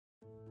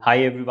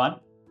Hi everyone.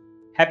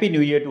 Happy New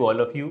Year to all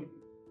of you.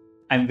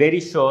 I'm very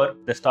sure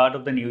the start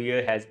of the new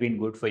year has been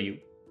good for you.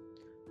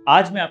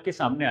 आज मैं आपके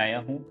सामने आया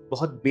हूँ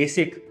बहुत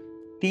basic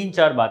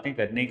 3-4 बातें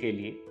करने के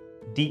लिए.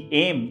 The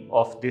aim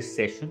of this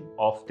session,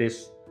 of this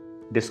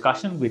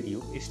discussion with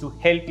you is to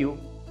help you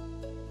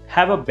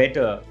have a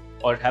better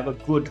or have a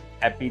good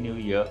Happy New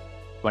Year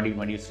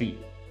 2023.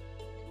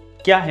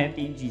 क्या हैं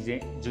 3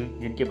 चीज़ें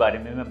जिनके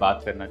बारे में मैं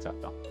बात करना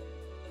चाहता हूँ.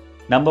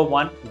 Number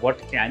 1,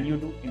 what can you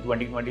do in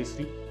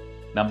 2023?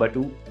 Number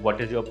 2,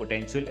 what is your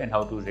potential and how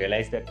to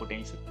realize that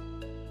potential?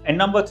 And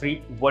number 3,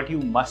 what you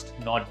must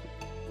not do.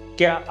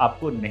 क्या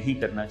आपको नहीं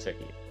करना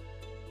चाहिए.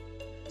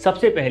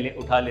 सबसे पहले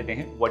उठा लेते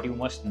हैं what you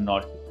must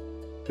not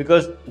do.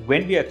 Because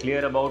when we are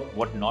clear about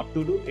what not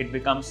to do, it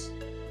becomes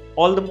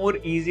all the more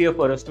easier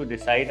for us to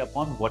decide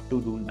upon what to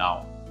do now.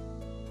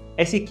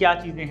 ऐसी क्या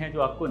चीजें हैं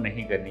जो आपको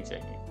नहीं करनी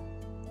चाहिए.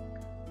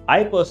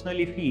 I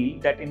personally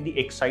feel that in the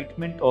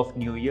excitement of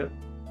New Year,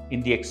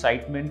 in the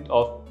excitement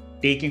of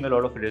taking a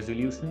lot of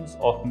resolutions,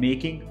 of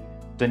making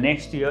the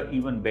next year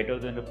even better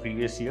than the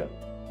previous year,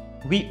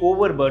 we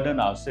overburden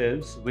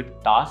ourselves with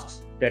tasks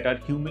that are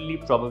humanly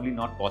probably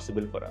not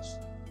possible for us.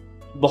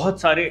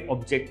 बहुत सारे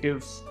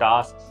objectives,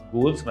 tasks,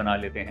 goals बना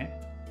लेते हैं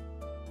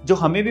जो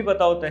हमें भी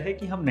पता होता है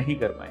कि हम नहीं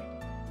कर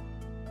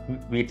पाएंगे.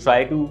 We try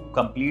to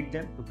complete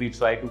them, we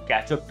try to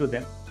catch up to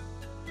them,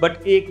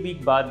 but एक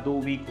week बाद, 2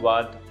 week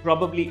बाद,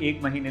 probably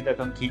 1 महीने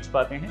तक हम खींच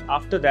पाते हैं.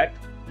 After that,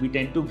 we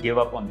tend to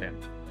give up on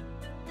them.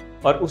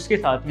 और उसके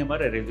साथ ही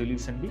हमारा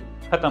रेजोल्यूशन भी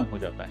खत्म हो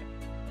जाता है.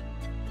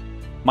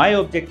 My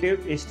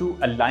objective is to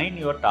align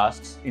your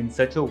tasks in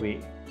such a way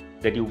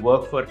that you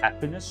work for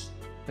happiness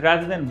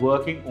rather than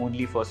working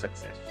only for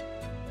success.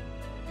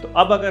 तो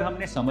अब अगर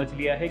हमने समझ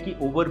लिया है कि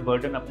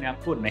ओवरबर्डन अपने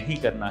आप को नहीं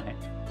करना है,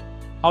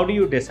 how do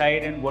you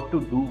decide and what to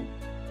do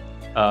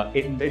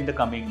in the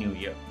coming new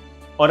year,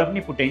 और अपनी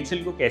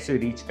पोटेंशियल को कैसे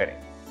रीच करें.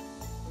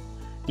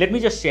 Let me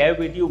just share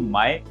with you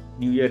my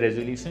new year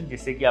resolution,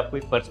 जिससे कि आपको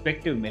एक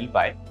पर्सपेक्टिव मिल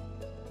पाए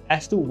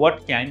as to what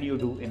can you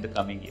do in the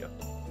coming year.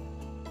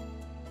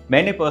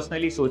 मैंने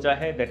personally सोचा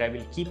है that I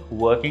will keep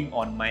working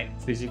on my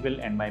physical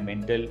and my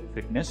mental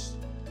fitness,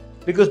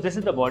 because this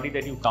is the body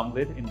that you come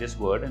with in this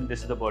world and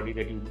this is the body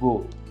that you go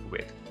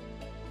with.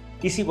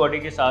 इसी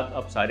body के साथ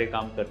आप सारे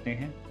काम करते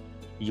हैं.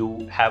 You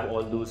have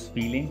all those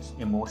feelings,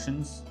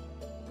 emotions,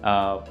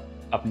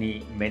 अपनी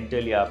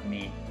mental या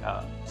अपनी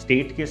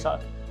state के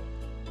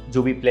साथ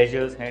जो भी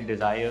pleasures हैं,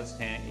 desires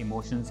हैं,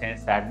 emotions हैं,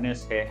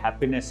 sadness है,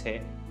 happiness है,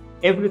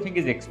 everything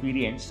is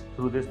experienced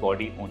through this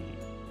body only.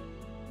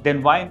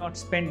 Then why not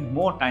spend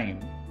more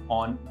time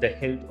on the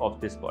health of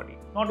this body?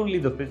 Not only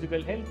the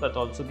physical health but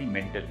also the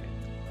mental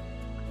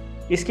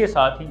health. इसके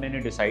साथ ही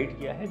मैंने decide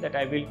किया है that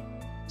I will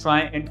try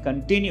and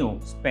continue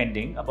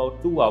spending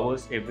about 2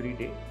 hours every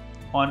day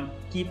on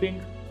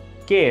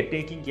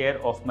taking care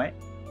of my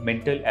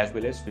mental as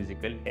well as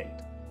physical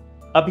health.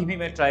 अभी भी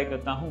मैं try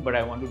करता हूँ, but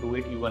I want to do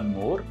it even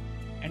more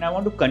and I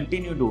want to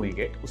continue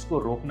doing it. उसको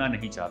रोकना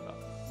नहीं चाहता.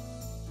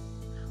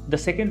 The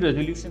second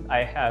resolution I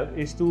have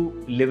is to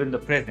live in the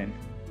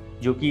present,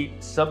 जो कि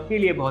सबके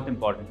लिए बहुत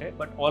important है,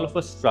 but all of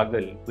us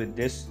struggle with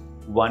this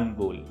one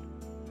goal.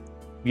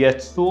 We are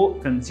so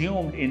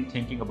consumed in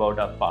thinking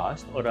about our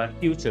past or our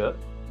future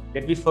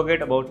that we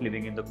forget about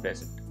living in the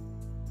present.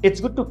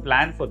 It's good to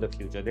plan for the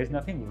future. There's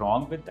nothing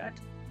wrong with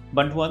that.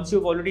 But once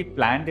you've already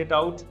planned it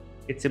out,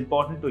 it's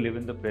important to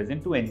live in the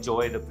present, to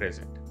enjoy the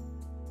present.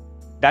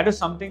 That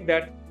is something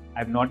that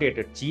I've not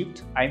yet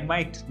achieved. I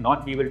might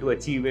not be able to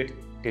achieve it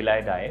till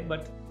I die,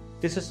 but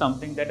this is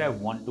something that I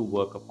want to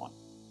work upon.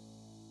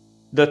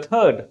 The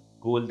third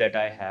goal that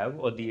I have,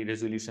 or the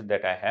resolution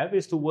that I have,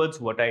 is towards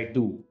what I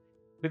do,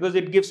 because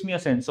it gives me a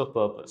sense of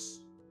purpose.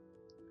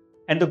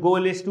 And the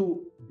goal is to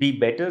be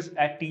better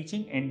at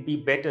teaching and be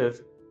better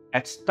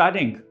at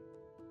studying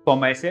for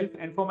myself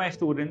and for my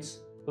students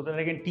so that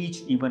I can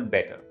teach even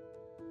better.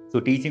 So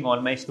teaching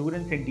all my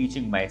students and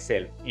teaching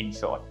myself, in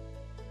short.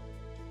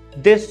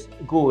 This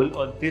goal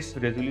or this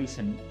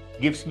resolution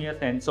gives me a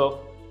sense of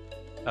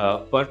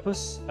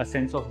purpose, a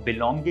sense of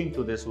belonging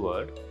to this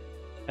world,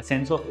 a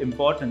sense of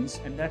importance,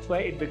 and that's why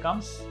it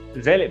becomes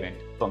relevant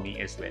for me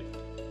as well.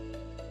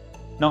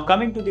 Now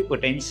coming to the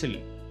potential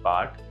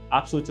part,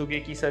 आप सोचोगे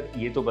कि sir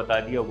ये तो बता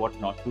दिया what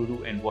not to do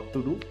and what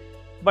to do,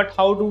 but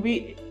how do we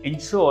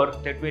ensure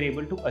that we're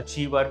able to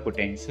achieve our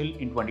potential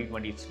in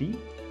 2023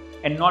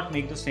 and not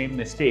make the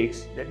same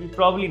mistakes that we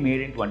probably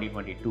made in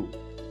 2022?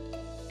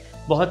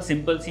 बहुत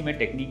simple सी मैं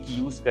technique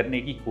use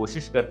करने की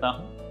कोशिश करता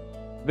हूँ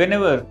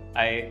whenever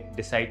I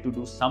decide to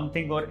do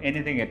something or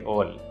anything at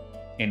all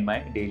in my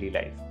daily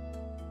life.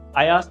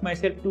 I ask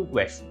myself 2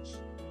 questions.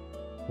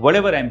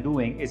 Whatever I'm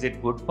doing, is it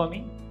good for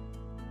me?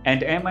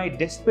 And am I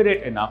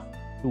desperate enough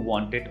to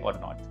want it or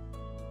not?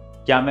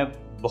 क्या मैं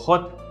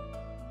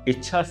बहुत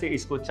इच्छा से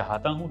इसको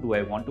चाहता हूँ? Do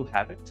I want to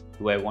have it?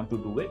 Do I want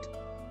to do it?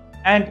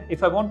 And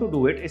if I want to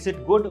do it, is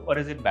it good or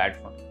is it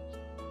bad for me?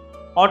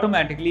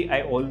 Automatically,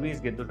 I always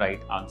get the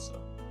right answer.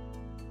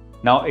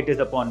 Now it is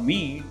upon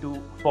me to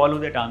follow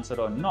that answer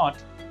or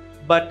not,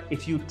 But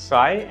if you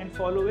try and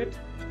follow it,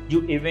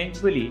 you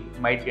eventually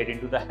might get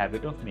into the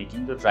habit of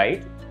making the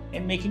right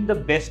and making the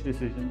best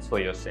decisions for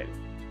yourself.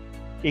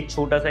 एक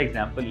छोटा सा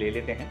example ले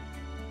लेते हैं.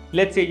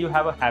 Let's say you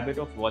have a habit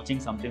of watching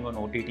something on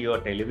OTT or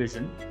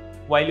television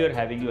while you're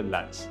having your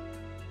lunch.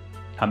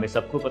 हमें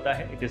सबको पता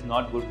है it is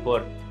not good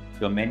for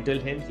your mental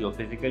health, your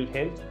physical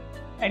health,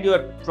 and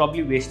you're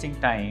probably wasting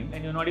time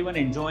and you're not even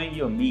enjoying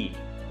your meal.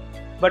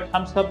 But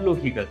हम सब लोग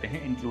ही करते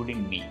हैं,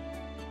 including me.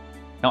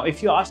 Now,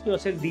 if you ask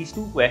yourself these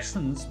two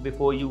questions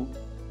before you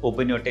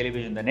open your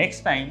television the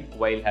next time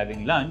while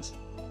having lunch,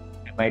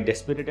 am I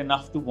desperate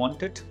enough to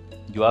want it?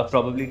 You are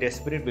probably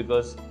desperate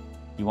because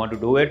you want to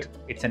do it.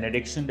 It's an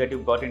addiction that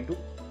you've got into.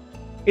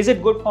 Is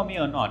it good for me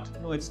or not?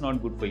 No, it's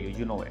not good for you.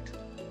 You know it.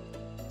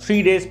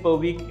 3 days per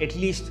week, at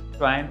least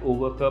try and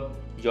overcome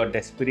your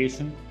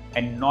desperation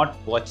and not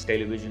watch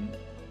television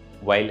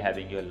while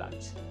having your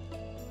lunch.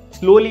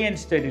 Slowly and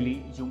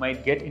steadily, you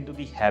might get into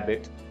the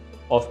habit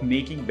of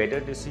making better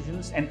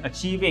decisions and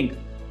achieving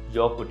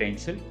your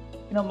potential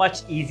in a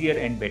much easier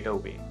and better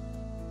way.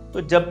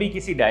 तो जब भी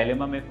किसी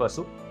dilemma में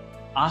फंसो,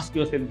 ask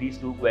yourself these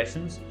two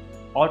questions.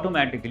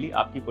 Automatically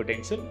आपकी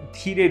potential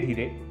धीरे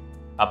धीरे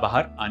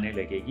बाहर आने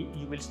लगेगी.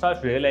 You will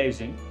start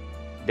realizing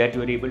that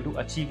you are able to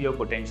achieve your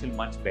potential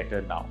much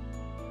better now.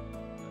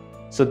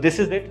 So this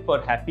is it for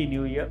Happy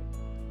New Year.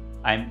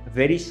 I'm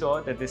very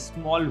sure that this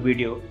small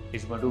video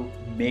is going to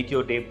make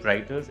your day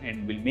brighter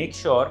and will make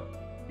sure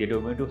that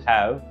you're going to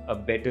have a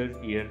better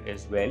year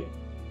as well.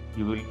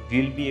 You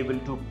will be able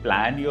to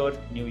plan your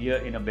new year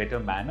in a better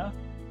manner,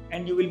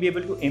 and you will be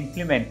able to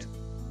implement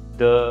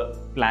the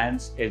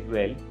plans as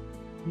well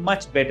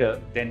much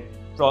better than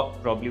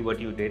probably what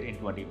you did in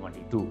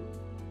 2022.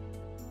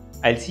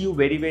 I'll see you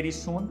very, very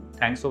soon.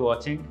 Thanks for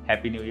watching.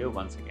 Happy New Year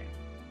once again.